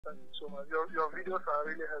Thank you so much. Your videos are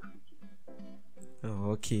really helpful.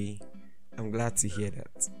 Oh, okay. I'm glad to hear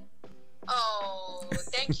that. Oh,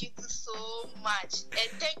 thank you so much. And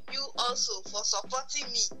thank you also for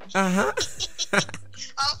supporting me. Uh-huh.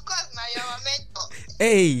 Of course, now you're a mentor.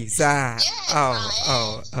 Hey, sir.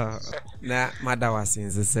 Yes, Nah, my dad was saying,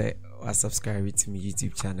 say, was subscribing to my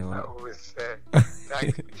YouTube channel. I always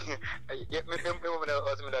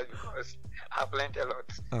because I've learned a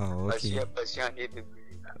lot. Oh, okay.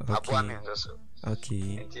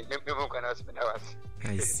 Okay.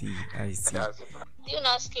 I see. Do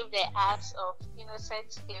not skip the ads of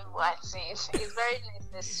innocent game watching. It's very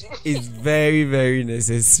necessary. It's very, very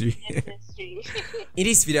necessary. Necessary. In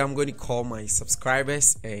this video, I'm going to call my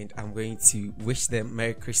subscribers and I'm going to wish them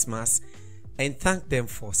Merry Christmas and thank them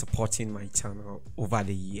for supporting my channel over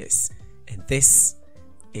the years. And this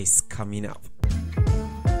is coming up.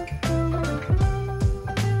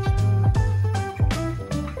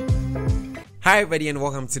 Hi everybody and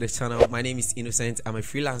welcome to the channel. My name is Innocent. I'm a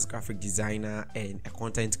freelance graphic designer and a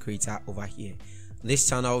content creator over here. On this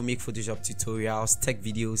channel, we make Photoshop tutorials, tech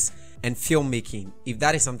videos, and filmmaking. If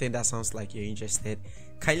that is something that sounds like you're interested,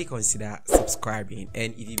 kindly consider subscribing.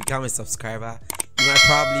 And if you become a subscriber, you might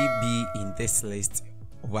probably be in this list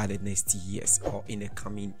over the next years or in the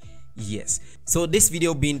coming years. So this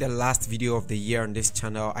video being the last video of the year on this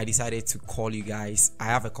channel, I decided to call you guys. I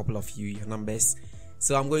have a couple of your numbers.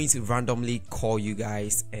 So I'm going to randomly call you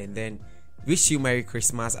guys and then wish you Merry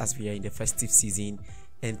Christmas as we are in the festive season,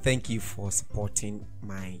 and thank you for supporting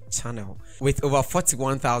my channel. With over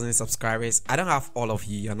 41,000 subscribers, I don't have all of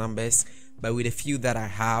your numbers, but with a few that I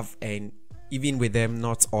have, and even with them,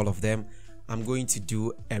 not all of them, I'm going to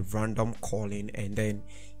do a random calling, and then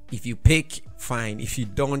if you pick, fine. If you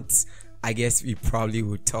don't, I guess we probably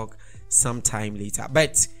will talk sometime later.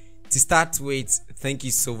 But to start with, thank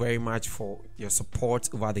you so very much for your support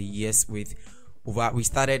over the years. We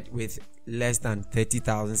started with less than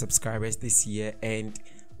 30,000 subscribers this year and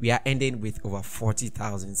we are ending with over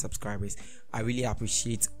 40,000 subscribers. I really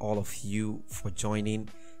appreciate all of you for joining,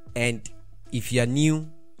 and if you are new,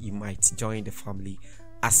 you might join the family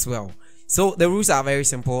as well. So the rules are very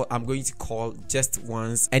simple. I'm going to call just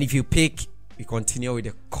once, and if you pick, we continue with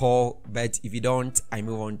the call, but if you don't, I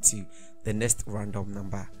move on to the next random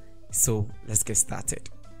number. So let's get started.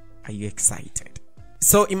 Are you excited?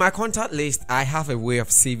 So in my contact list, I have a way of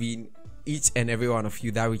saving each and every one of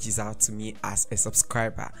you that reaches out to me as a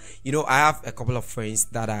subscriber. I have a couple of friends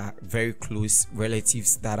that are very close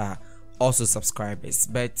relatives that are also subscribers,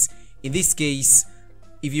 but in this case,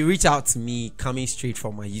 if you reach out to me coming straight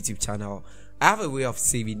from my YouTube channel, I have a way of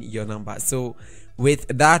saving your number. So with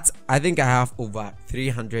that, I think I have over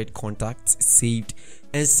 300 contacts saved,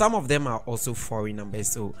 and some of them are also foreign numbers,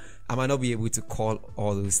 so I might not be able to call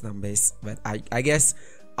all those numbers, but I guess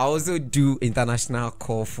I also do international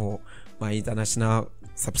call for my international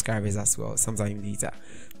subscribers as well sometime later.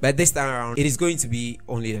 But this time around, it is going to be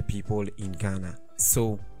only the people in Ghana.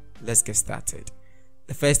 So let's get started.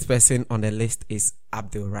 The first person on the list is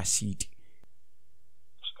Abdul Rashid.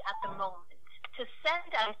 At the moment, to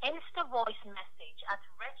send an Insta voice message at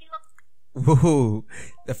regular. Whoa,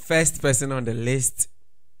 the first person on the list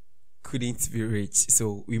couldn't be reached,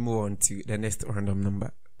 so we move on to the next random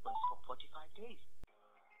number. For 45 days.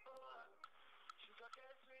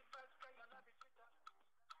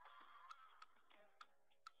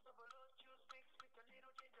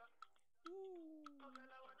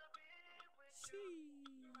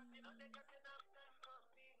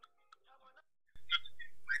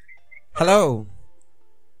 Hello,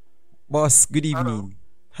 boss. Good evening.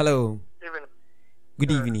 Hello. Evening.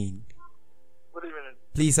 Good evening. Good evening.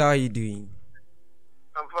 Please, how are you doing?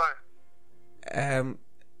 I'm fine.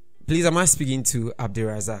 Please, am I speaking to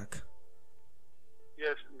Abdulrazak?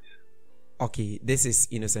 Yes, please. Okay, this is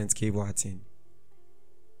Innocent Boateng.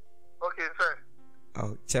 Okay, sir.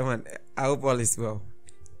 Oh, Chairman, I hope all is well.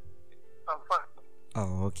 I'm fine.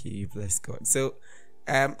 Oh, okay, bless God. So,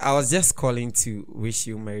 I was just calling to wish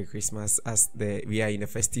you Merry Christmas as we are in the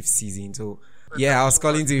festive season. So, yeah, I was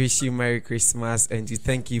calling to wish you Merry Christmas and to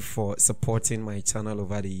thank you for supporting my channel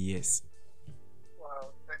over the years. Wow,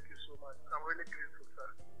 thank you so much. I'm really grateful,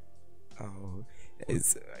 sir. Oh,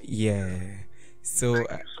 yeah. So, Thank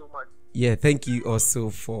you so much. yeah, thank you also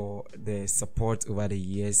for the support over the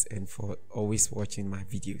years and for always watching my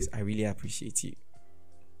videos. I really appreciate you.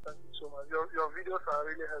 Thank you so much. Your videos are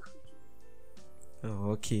really helpful too.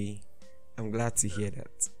 Oh, okay. I'm glad to hear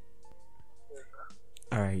that. Yes, sir.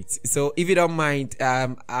 All right. So if you don't mind,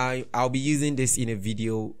 I'll be using this in a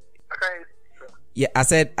video. I can't hear you, sir. Yeah, I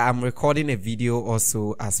said I'm recording a video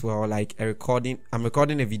also as well, like I'm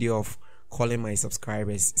recording a video of calling my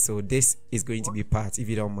subscribers. So this is going to be part, if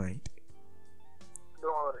you don't mind.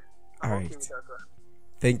 Don't worry. All right.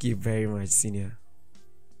 Thank you very much, Senior.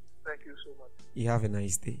 Thank you so much. You have a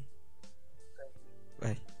nice day. Thank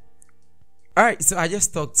you. Bye. All right, so I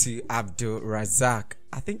just talked to Abdul Razak.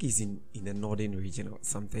 I think he's in the northern region or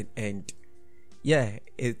something, and yeah,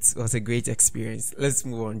 it was a great experience. Let's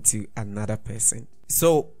move on to another person.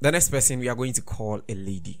 So the next person we are going to call a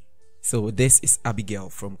lady. So this is Abigail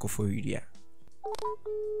from Koforidua.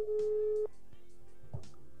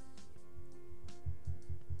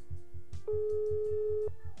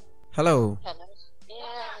 Hello. Hello. Yeah.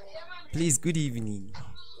 Please, good evening.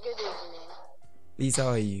 Good evening. Please, how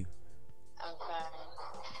are you? I'm fine.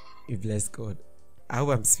 We bless God. I hope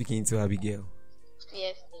I'm speaking to Abigail.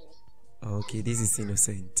 Yes, please. Okay, this is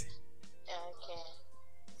Innocent.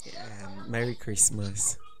 Okay. Merry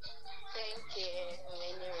Christmas. Thank you.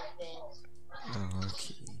 Many reasons. Oh,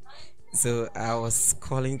 okay. So I was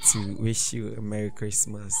calling to wish you a Merry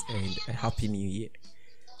Christmas and a Happy New Year,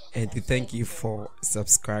 and to thank you for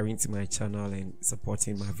subscribing to my channel and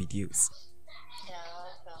supporting my videos. Yeah,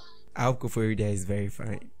 welcome. I hope Koforidua is very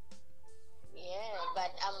fine. Yeah,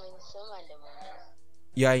 but I'm in Soma at the moment.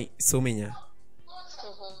 You are in Somenya?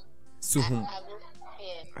 Suhum.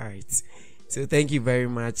 Yeah. Alright. So thank you very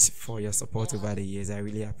much for your support over the years. I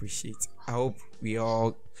really appreciate it. I hope we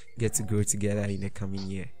all get to grow together in the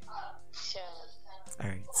coming year. Sure.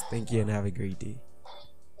 Alright. Thank you and have a great day.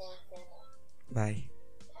 Thank you. Bye.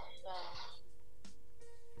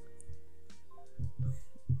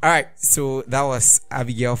 Bye. Alright, so that was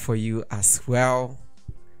Abigail for you as well.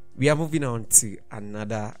 We are moving on to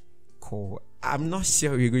another call. I'm not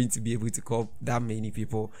sure we're going to be able to call that many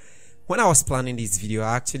people. When I was planning this video,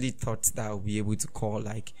 I actually thought that I'll be able to call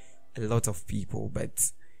like a lot of people,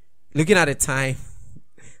 but looking at the time,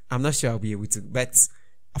 I'm not sure I'll be able to. But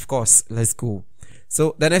of course, let's go.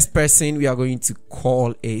 So the next person we are going to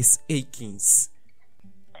call is Akins.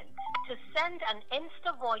 To send an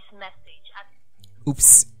Insta voice message at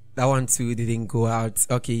Oops, that one too didn't go out.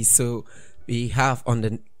 Okay, so we have on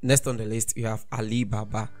the next on the list we have Ali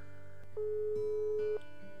Baba.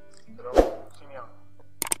 Hello, Senior.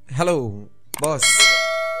 Hello, boss.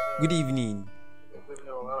 Good evening. Good evening.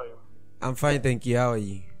 How are you? I'm fine, thank you. How are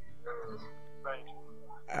you?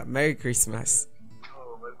 Fine. Merry Christmas.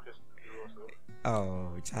 Oh, Merry Christmas to you also.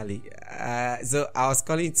 Oh, Charlie. So I was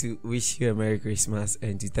calling to wish you a Merry Christmas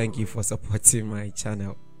and to thank you for supporting my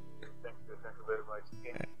channel. Thank you very much.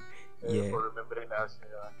 Again, Yeah. for remembering us.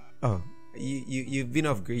 Oh, you've been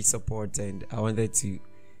of great support, and I wanted to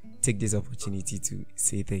take this opportunity to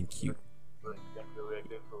say thank you. Thank you. We're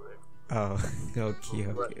grateful. Oh, okay.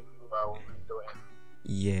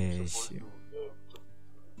 Yeah, sure.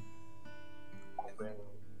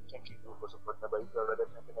 Thank you for supporting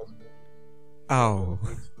us. Oh,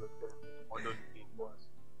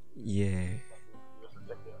 yeah.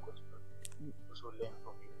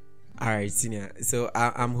 All right, Senior. So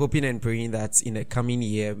I'm hoping and praying that in the coming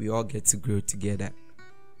year we all get to grow together.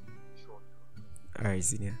 All right,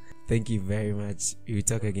 Senior. Thank you very much. We'll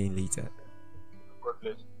talk again later.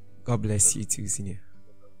 God bless you too, Senior.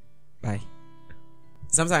 Bye.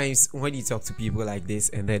 Sometimes when you talk to people like this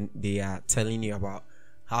and then they are telling you about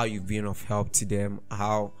how you've been of help to them,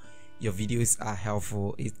 how your videos are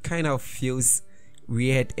helpful, it kind of feels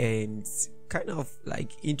weird and kind of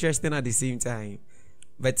like interesting at the same time.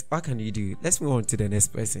 But what can you do? Let's move on to the next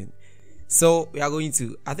person. So we are going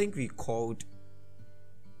to, I think we called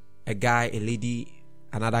a guy, a lady,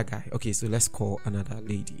 another guy. Okay, so let's call another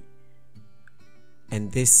lady.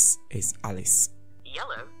 And this is Alice.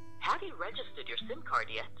 Yellow, have you registered your SIM card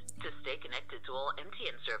yet? To stay connected to all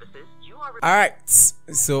MTN services, you are... Alright,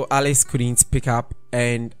 so Alice couldn't pick up,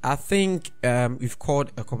 and I think we've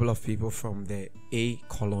called a couple of people from the A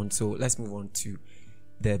colon, so let's move on to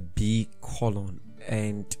the B colon,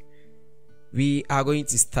 and we are going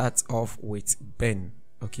to start off with Ben.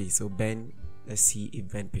 Okay, so Ben, let's see if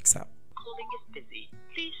Ben picks up. Calling is busy.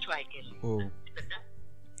 Please try again. Oh,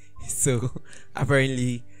 so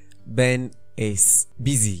apparently Ben is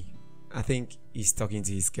busy. I think he's talking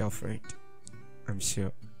to his girlfriend, I'm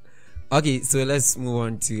sure. Okay, so let's move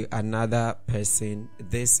on to another person.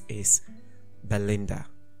 This is Belinda.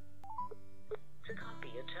 To copy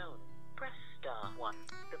your tone, press *1.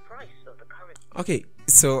 The price of the current... Okay,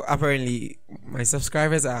 so apparently my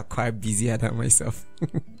subscribers are quite busier than myself.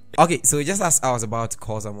 Okay, so just as I was about to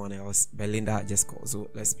call someone else, Belinda just called, so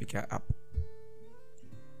let's pick her up.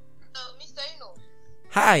 Mr. Ino.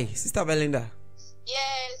 Hi, Sister Belinda.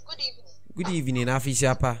 Yes, good evening. Good evening,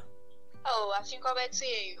 Afishapa. Oh, I think I'm to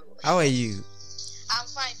hear you. How are you? I'm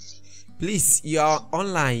fine. Please, you are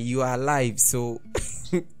online, you are live, so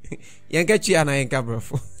you get you and I cover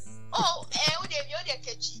for. Oh, you're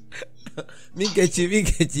catchy. Me get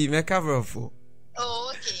you, me cover for.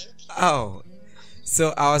 Oh, okay. Oh,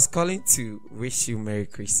 so I was calling to wish you Merry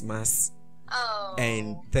Christmas. Oh.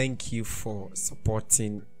 And thank you for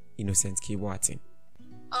supporting Innocent K. Boateng.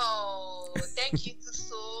 Oh, thank you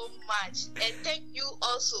so much. And thank you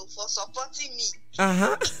also for supporting me.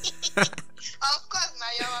 Uh-huh. Of course, now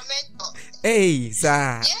you're my mentor. Hey,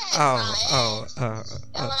 sir. Yes, You're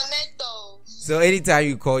my mentor. So anytime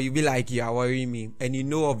you call, you be like, you are worrying me. And you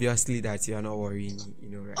know obviously that you are not worrying me, you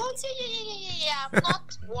know, right? Oh, yeah. I'm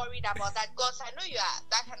not worried about that because I know you are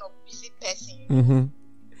that kind of busy person. Mm-hmm.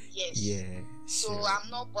 Yes. Yeah, sure. So I'm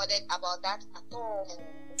not bothered about that at all.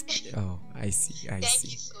 Oh, I see. Thank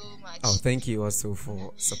you so much. Oh, thank you also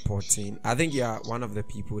for supporting. I think you are one of the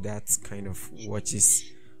people that kind of watches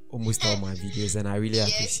almost all my videos, and I really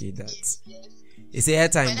appreciate that. Yes. It's a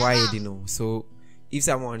airtime why you know. So if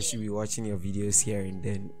someone should be watching your videos here and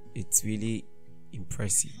then, it's really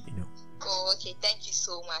impressive, you know. Oh, okay. Thank you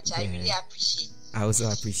so much. I really appreciate it. I also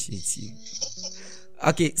appreciate you.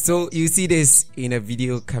 Okay, so you see this in a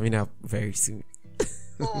video coming up very soon.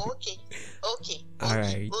 Oh, okay. All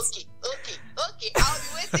right. Okay. I'll be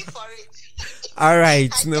waiting for it. All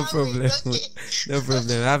right, no can't problem. wait. Okay. No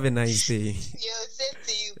problem. Have a nice day. Yeah, same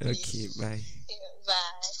to you. Please. Okay, bye. Yeah, bye.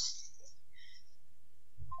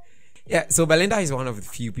 Yeah, so Belinda is one of the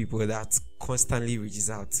few people that constantly reaches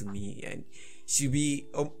out to me, and she be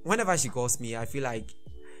whenever she calls me, I feel like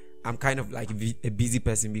I'm kind of like a busy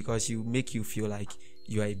person because she will make you feel like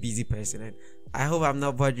you are a busy person, and I hope I'm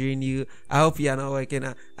not bothering you. I hope you are not working.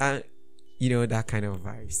 You know, that kind of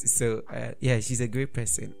vibes. So yeah, she's a great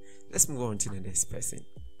person. Let's move on to the next person.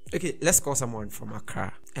 Okay, let's call someone from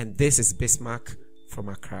Accra, and this is Bismarck from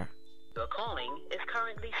Accra. Your calling is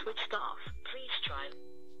currently switched off. Please try.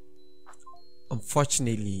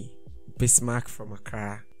 Unfortunately, Bismarck from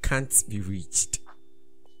Accra can't be reached.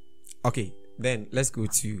 Okay, then let's go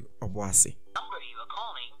to Obuasi. Number you are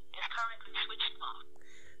calling is currently switched off.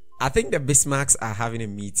 I think the Bismarcks are having a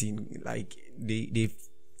meeting. Like they've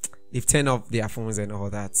turned off their phones and all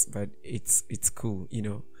that, but it's cool, you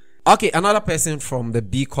know. Okay, another person from the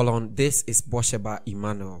B column. This is Bosheba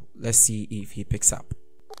Emmanuel. Let's see if he picks up.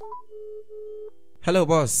 Hello,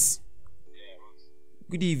 boss.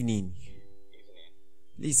 Good evening.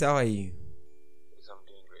 Please, how are you? I'm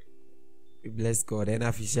doing great. Bless God. And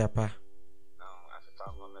Afishapa. No,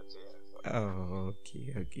 Oh,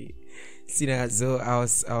 okay. See now, so I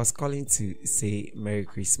was calling to say Merry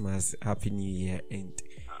Christmas, Happy New Year, and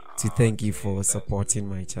to thank you for supporting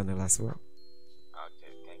my channel as well.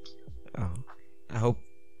 Okay, thank you. Oh, I hope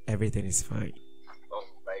everything is fine. Oh,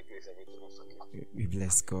 by grace, everything is okay. We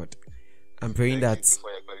bless God. I'm praying Thank that. you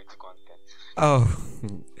for your quality content. Oh,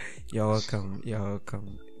 you're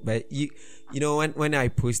welcome. But you know, when I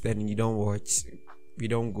post and you don't watch, we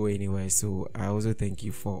don't go anywhere. So I also thank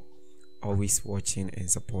you for always watching and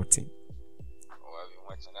supporting. Oh, I've been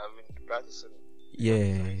watching. I've been practicing.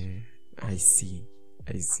 Yeah, I see.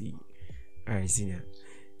 Alright, Senior.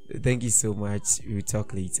 Thank you so much. We'll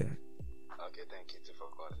talk later. Okay, thank you too for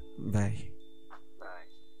calling. Bye. Bye.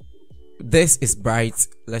 This is Bright.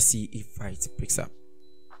 Let's see if Bright picks up.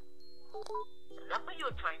 The number you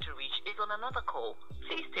are trying to reach is on another call.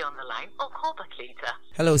 Please stay on the line or call back later.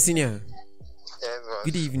 Hello, Senior. Yes, boss.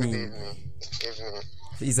 Good evening. Evening.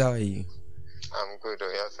 Please, how are you? I'm good.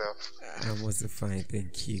 Yourself? I'm also fine,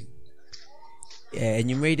 thank you. Yeah, and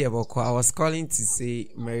you made a call. I was calling to say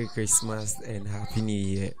Merry Christmas and Happy New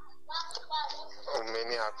Year. Oh,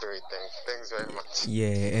 many happy returns. Thanks very much.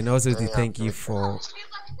 Yeah, and also to thank you for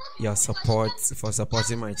your support, for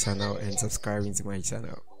supporting my channel and subscribing to my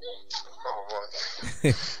channel. Oh, boss.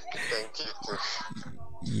 Thank you too.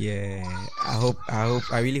 Yeah,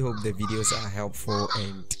 I really hope the videos are helpful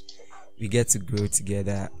and we get to grow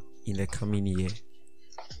together in the coming year.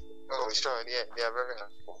 Oh, sure. Yeah, they are very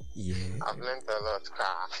helpful. Yeah. I've learned a lot.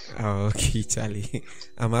 Oh, okay, Charlie.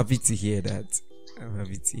 I'm happy to hear that.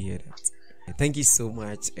 Thank you so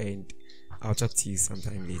much, and I'll talk to you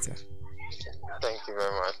sometime later. Thank you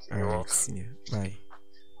very much. You're welcome. Senior. Bye.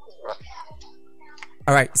 Bye.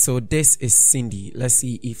 All right, so this is Cindy. Let's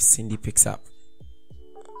see if Cindy picks up.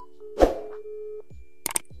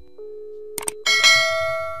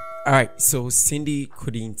 All right, so Cindy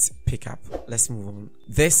couldn't pick up. Let's move on.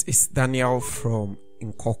 This is Daniel from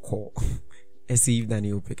Nkoko. Let's see if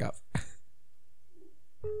Daniel will pick up.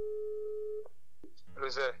 Hello,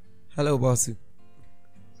 sir. Hello, boss. Sir,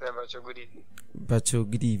 Bacho, good evening. Bacho,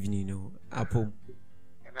 good evening. No, Apple.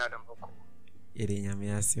 I'm Adam Boko.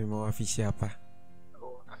 Yerenyame asema wafisha hapa.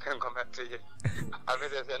 Oh, I can't come back to you. I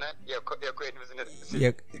was saying, you're quite business.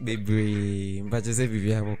 Yeah, baby, but just if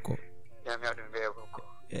you have a call. Yeah, I'm very vocal.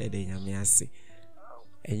 Yeah, then I see.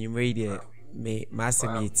 And you made it. Me, Master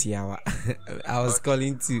me Tiawa. I was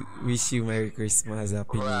calling to wish you Merry Christmas,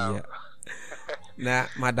 Happy New Year. Now,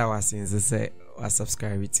 my dad was saying, say, was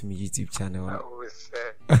subscribe to my YouTube channel. I was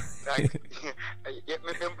thank you.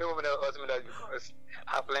 Because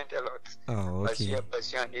I've learned a lot. Oh, okay.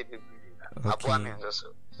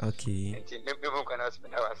 Okay.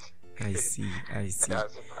 I see.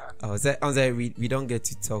 Oh, that we don't get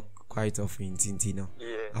to talk quite often, Tintino.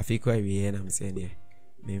 Yeah. I feel quite weird. I'm saying, yeah,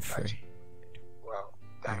 main free. Wow.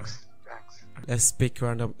 Thanks. Let's pick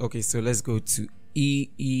random. Okay, so let's go to E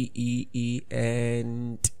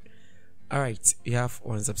and all right, we have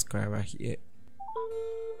one subscriber here.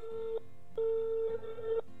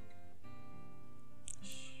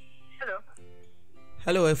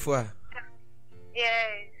 Hello, Efwa.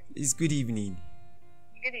 Yes. It's good evening.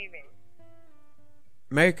 Good evening.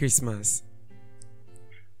 Merry Christmas.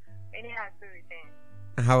 Many happy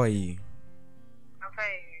returns. How are you? I'm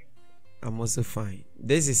fine. I'm also fine.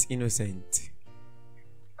 This is Innocent.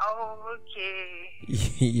 Oh, okay.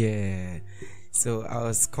 Yeah. So I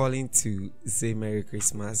was calling to say Merry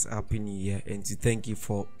Christmas, Happy New Year, and to thank you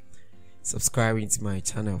for subscribing to my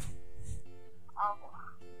channel. Oh,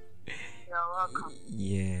 you're welcome.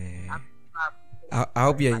 Yeah. I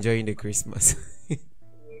hope you're enjoying the Christmas.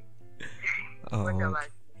 Oh, okay.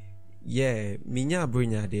 Yeah, minya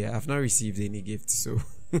brunya there. I've not received any gift, so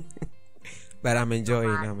but I'm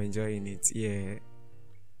enjoying it. Yeah.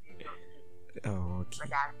 Oh, okay.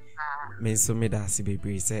 Men so me da si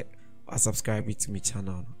baby say subscribe to my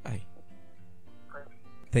channel.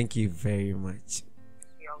 Thank you very much.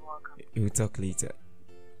 You're welcome. We'll talk later.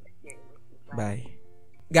 Bye.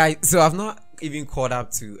 Guys, so I've not even caught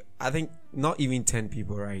up to, I think, not even 10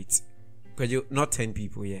 people, right? Because you're not 10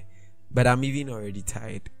 people, yeah. But I'm even already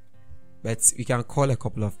tired. But we can call a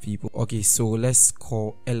couple of people. Okay, so let's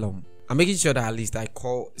call Elom. I'm making sure that at least I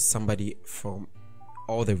call somebody from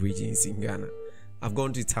all the regions in Ghana. I've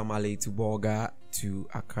gone to Tamale, to Bolga, to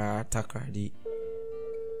Accra, Takrady.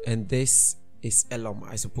 And this is Elom.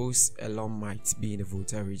 I suppose Elom might be in the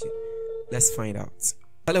Volta region. Let's find out.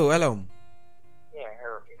 Hello, Elom. Yeah,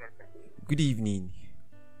 hello. Good evening.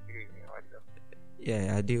 Good evening. What's up?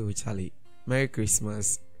 Yeah, I do, Charlie. Merry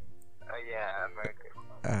Christmas. Yeah, Merry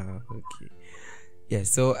Christmas. Okay. Yeah,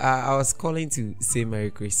 so I was calling to say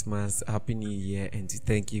Merry Christmas, Happy New Year, and to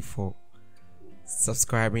thank you for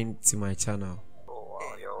subscribing to my channel. Oh,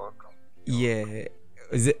 wow, you're welcome. Yeah.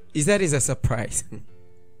 Is that a surprise?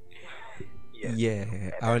 Yes.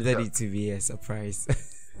 Yeah, I wanted it to be a surprise.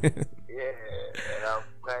 Yeah, and I'm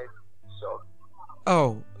quite shocked.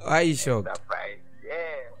 Oh, why are you shocked? Surprised.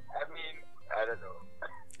 Yeah, I mean, I don't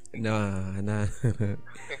know. No.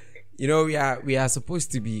 You know, we are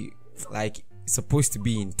supposed to be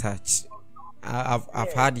in touch.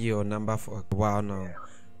 I've had your number for a while now,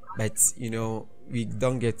 but you know we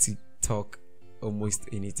don't get to talk almost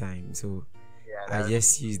any time. So I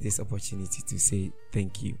just use this opportunity to say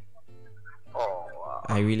thank you. Oh, wow.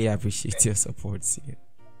 I really appreciate your support. Yeah.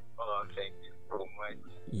 Oh, thank you so much.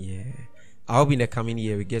 Yeah, I hope in the coming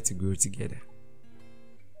year we get to grow together.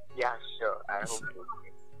 Yeah, sure. I hope so.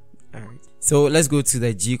 Alright, so let's go to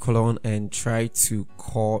the G colon and try to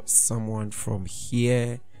call someone from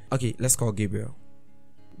here. Okay, let's call Gabriel.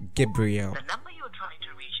 The number you're trying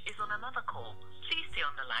to reach is on another call. Please stay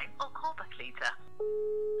on the line or call back later.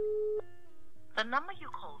 The number you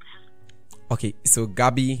called has... Okay, so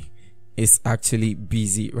Gabby is actually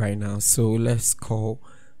busy right now, so let's call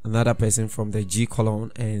another person from the G colon,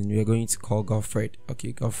 and we're going to call Godfred.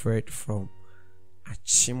 Okay, Godfred from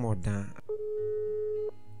Achimoda.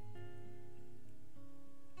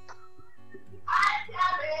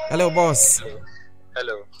 Hello, boss.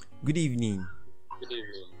 Hello. Good evening. Good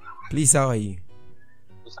evening. Please, how are you?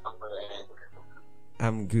 Yes, I'm fine.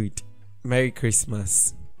 I'm good. Merry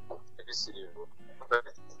Christmas. Good to see you.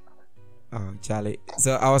 Oh, Charlie.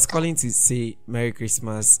 So I was calling to say Merry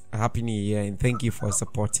Christmas, Happy New Year, and thank you for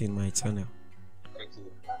supporting my channel. Thank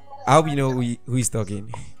you. I hope you know who is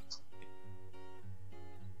talking.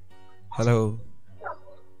 Hello.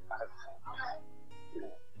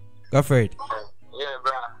 Godfred. Yeah,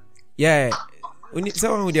 bro. Yeah.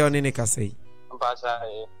 Someone with the only can say.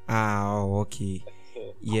 Oh, okay.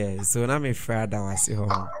 Yeah, so now my friend that was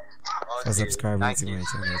home for subscribing to my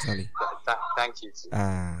channel, Charlie. Thank you.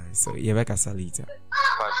 So you back us later.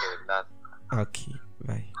 Okay,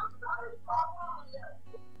 bye.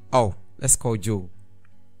 Oh, let's call Joe.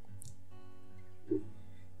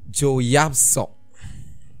 Joe Yapso.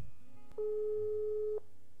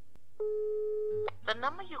 The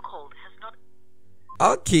number you called has not.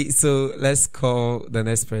 Okay, so let's call the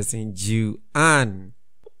next person, Ju-An.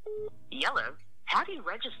 Yellow, have you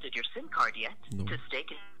registered your SIM card yet? No. To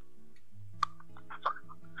stake it.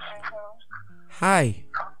 Hi.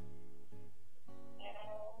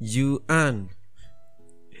 Ju-An.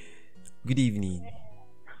 Good evening.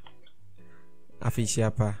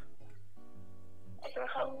 Afishiapa.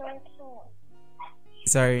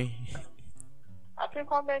 Sorry.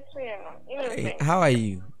 Hey, how are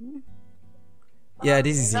you? Yeah,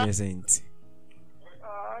 this is Innocent.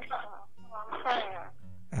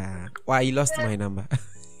 Why you lost my number?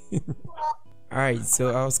 Alright,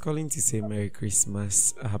 so I was calling to say Merry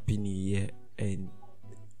Christmas, Happy New Year, and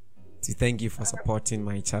to thank you for supporting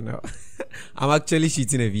my channel. I'm actually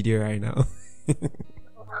shooting a video right now.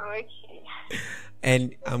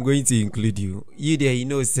 And I'm going to include you. You there, you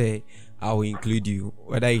know, say I will include you,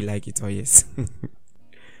 whether you like it or yes.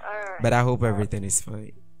 But I hope everything is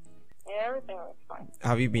fine. Yeah, everything is fine.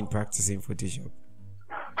 Have you been practicing Photoshop?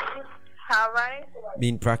 Have I?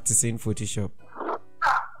 Been practicing Photoshop? Nah,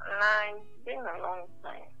 it's been a long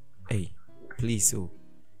time. Hey, please, so.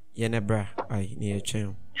 Yenebra, I near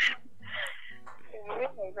channel.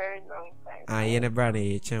 It's been a very long time. Yenebra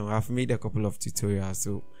near channel. I've made a couple of tutorials,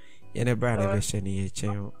 so Yenebra never share near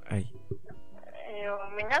channel. I.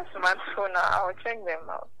 Smartphone, I'll check them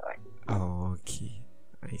out. Right? Oh, okay.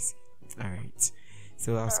 I see. Alright.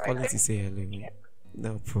 So I was calling to say hello.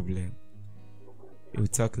 No problem. We'll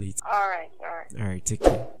talk later. Alright. Alright, take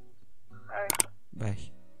care. Alright.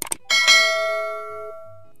 Bye.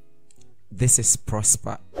 This is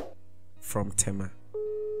Prosper from Tema.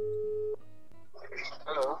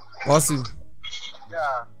 Hello. Also,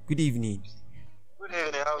 Yeah. good evening. Good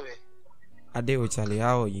evening. How are you? Adeo Charlie,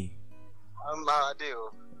 how are you? I'm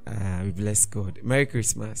Adeo. We bless God. Merry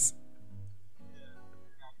Christmas.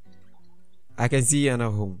 I can see you are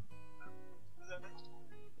not home.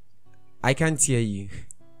 I can't hear you.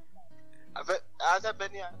 As a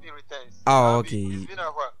Benny returns. Oh, okay. It's been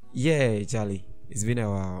a while. Yeah, Charlie. It's been a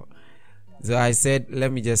while. So I said,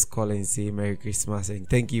 let me just call and say Merry Christmas and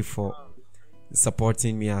thank you for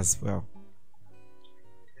supporting me as well.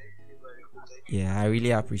 Yeah, I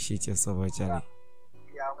really appreciate your support, Charlie.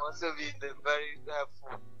 Yeah, I'm also being very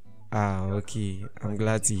helpful. Okay. I'm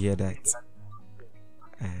glad to hear that.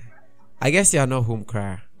 I guess you are not home,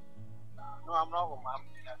 Cry. No, I'm not home. I'm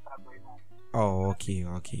in a subway now. Oh,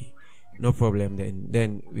 okay. No problem then.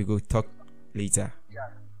 Then we go talk later. Yeah,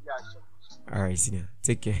 sure. Alright, Sina.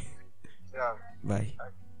 Take care. Yeah. Bye.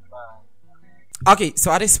 Bye. Okay,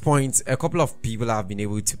 so at this point, a couple of people have been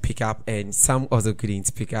able to pick up and some also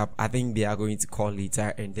couldn't pick up. I think they are going to call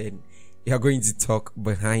later and then they are going to talk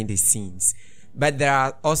behind the scenes. But there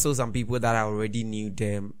are also some people that I already knew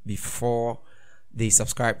them before they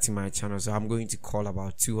subscribed to my channel. So I'm going to call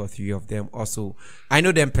about 2 or 3 of them. Also, I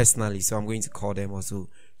know them personally, so I'm going to call them also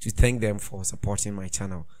to thank them for supporting my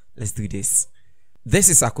channel. Let's do this. This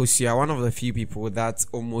is Akosia, one of the few people that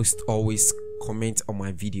almost always comment on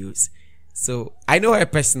my videos. So I know her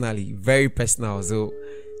personally, very personal. So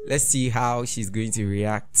let's see how she's going to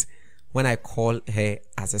react when I call her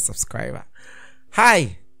as a subscriber.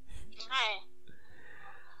 Hi. Hi.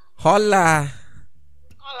 Hola.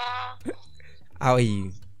 Hola. How are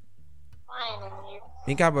you?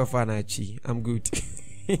 Fine, and you? I'm good.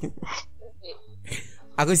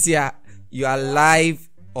 Akosia, you are live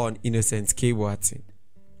on Innocent K. Boateng.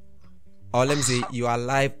 Or let me say, you are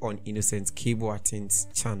live on Innocent K. Boateng's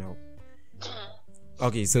channel.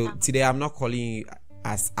 Okay, so today I'm not calling you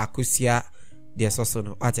as Akosia. There's also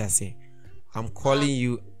no what I say. I'm calling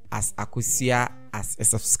you as Akosia as a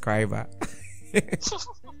subscriber.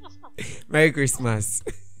 Merry Christmas.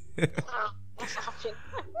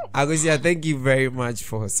 Akosia, thank you very much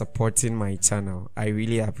for supporting my channel. I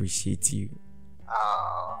really appreciate you.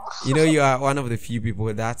 You know, you are one of the few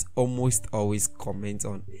people that almost always comment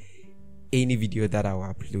on any video that I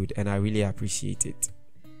will upload, and I really appreciate it.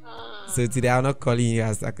 So today I'm not calling you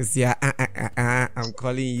as Akosia. I'm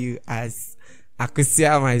calling you as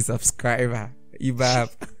Akosia, my subscriber. Ibab.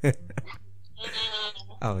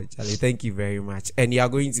 Oh, Charlie, thank you very much. And you are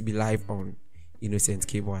going to be live on Innocent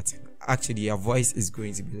K. Boateng. Actually, your voice is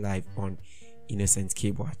going to be live on Innocent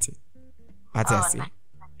K. Boateng. What I say?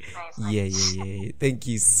 Yeah. Thank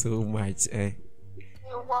you so much. You're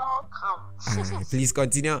welcome. Please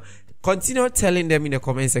continue telling them in the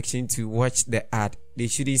comment section to watch the ad. They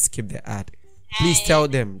shouldn't skip the ad. Please tell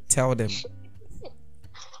them. Tell them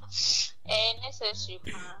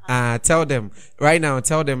right now.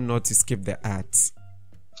 Tell them not to skip the ads.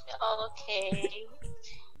 Okay.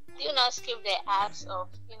 do not skip the acts of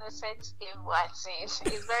innocent game watching. It's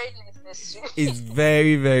very necessary. It's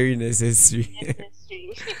very, very necessary.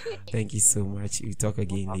 Necessary. Thank you so much. We'll talk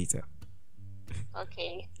again later.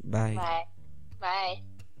 Okay. Bye. Bye. Bye.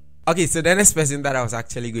 Okay, so the next person that I was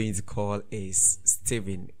actually going to call is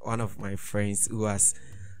Steven, one of my friends who has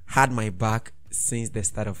had my back since the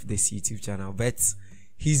start of this YouTube channel. But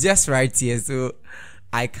he's just right here, so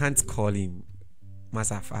I can't call him.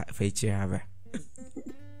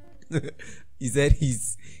 He said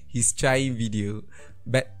he's trying video,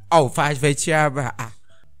 but yeah.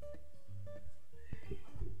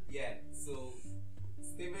 So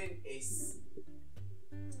Steven is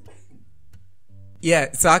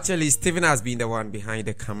so actually Steven has been the one behind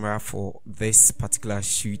the camera for this particular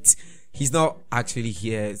shoot. He's not actually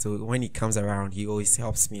here, so when he comes around, he always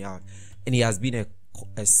helps me out, and he has been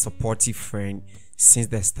a supportive friend since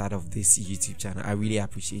the start of this YouTube channel. I really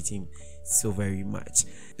appreciate him so very much.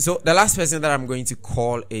 So the last person that I'm going to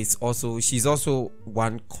call is she's also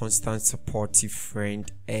one constant supportive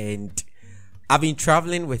friend, and I've been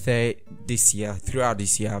traveling with her this year. Throughout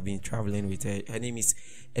this year, I've been traveling with her. Her name is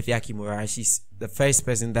Efiaki Mora. She's the first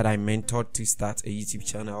person that I mentored to start a YouTube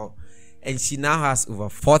channel, and she now has over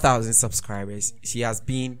 4,000 subscribers. She has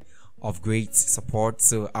been of great support,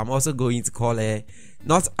 so I'm also going to call her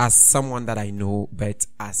not as someone that I know, but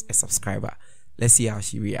as a subscriber. Let's see how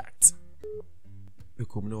she reacts.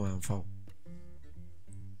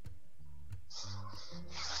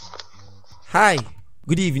 Hi,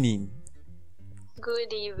 good evening.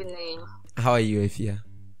 Good evening. How are you, Efia?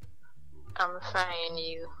 I'm fine,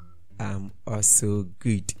 you? I'm also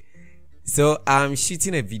good. So I'm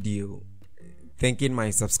shooting a video thanking my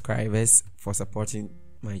subscribers for supporting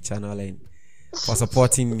my channel and for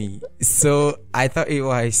supporting me. So I thought it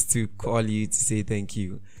was to call you to say thank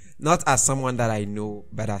you, not as someone that I know,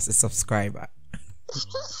 but as a subscriber.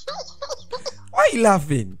 Why are you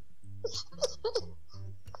laughing?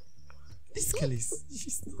 This girl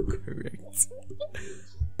she's not correct.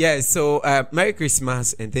 Yeah, so Merry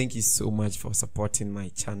Christmas, and thank you so much for supporting my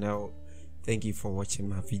channel. Thank you for watching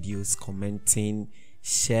my videos, commenting,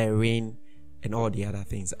 sharing, and all the other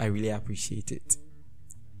things. I really appreciate it.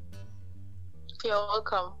 You're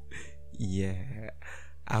welcome. Yeah,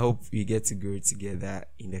 I hope we get to grow together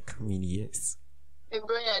in the coming years.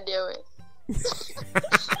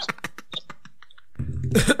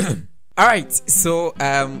 All right, so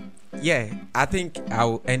yeah, I think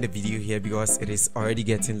I'll end the video here because it is already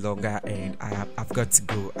getting longer and I've got to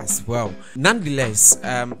go as well. Nonetheless,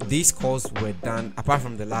 these calls were done, apart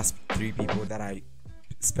from the last 3 people that I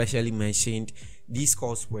specially mentioned. These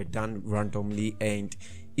calls were done randomly, and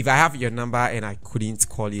if I have your number and I couldn't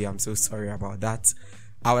call you, I'm so sorry about that.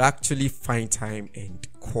 I will actually find time and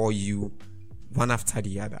call you one after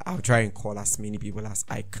the other. I'll try and call as many people as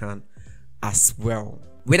I can as well.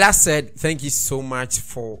 With that said, thank you so much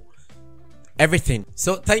for everything.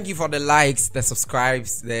 So thank you for the likes, the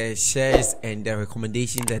subscribes, the shares, and the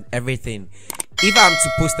recommendations and everything. If I'm to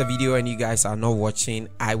post a video and you guys are not watching,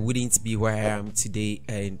 I wouldn't be where I am today,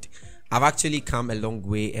 and I've actually come a long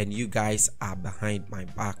way, and you guys are behind my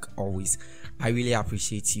back always. I really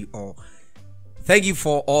appreciate you all. Thank you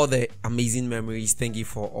for all the amazing memories. Thank you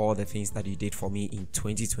for all the things that you did for me in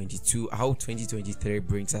 2022. I hope 2023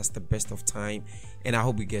 brings us the best of time, and I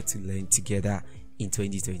hope we get to learn together in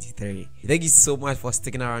 2023. Thank you so much for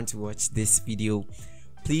sticking around to watch this video.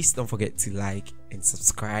 Please don't forget to like and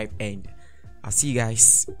subscribe, and I'll see you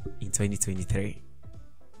guys in 2023.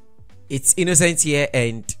 It's Innocent here,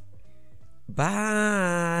 and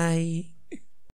bye.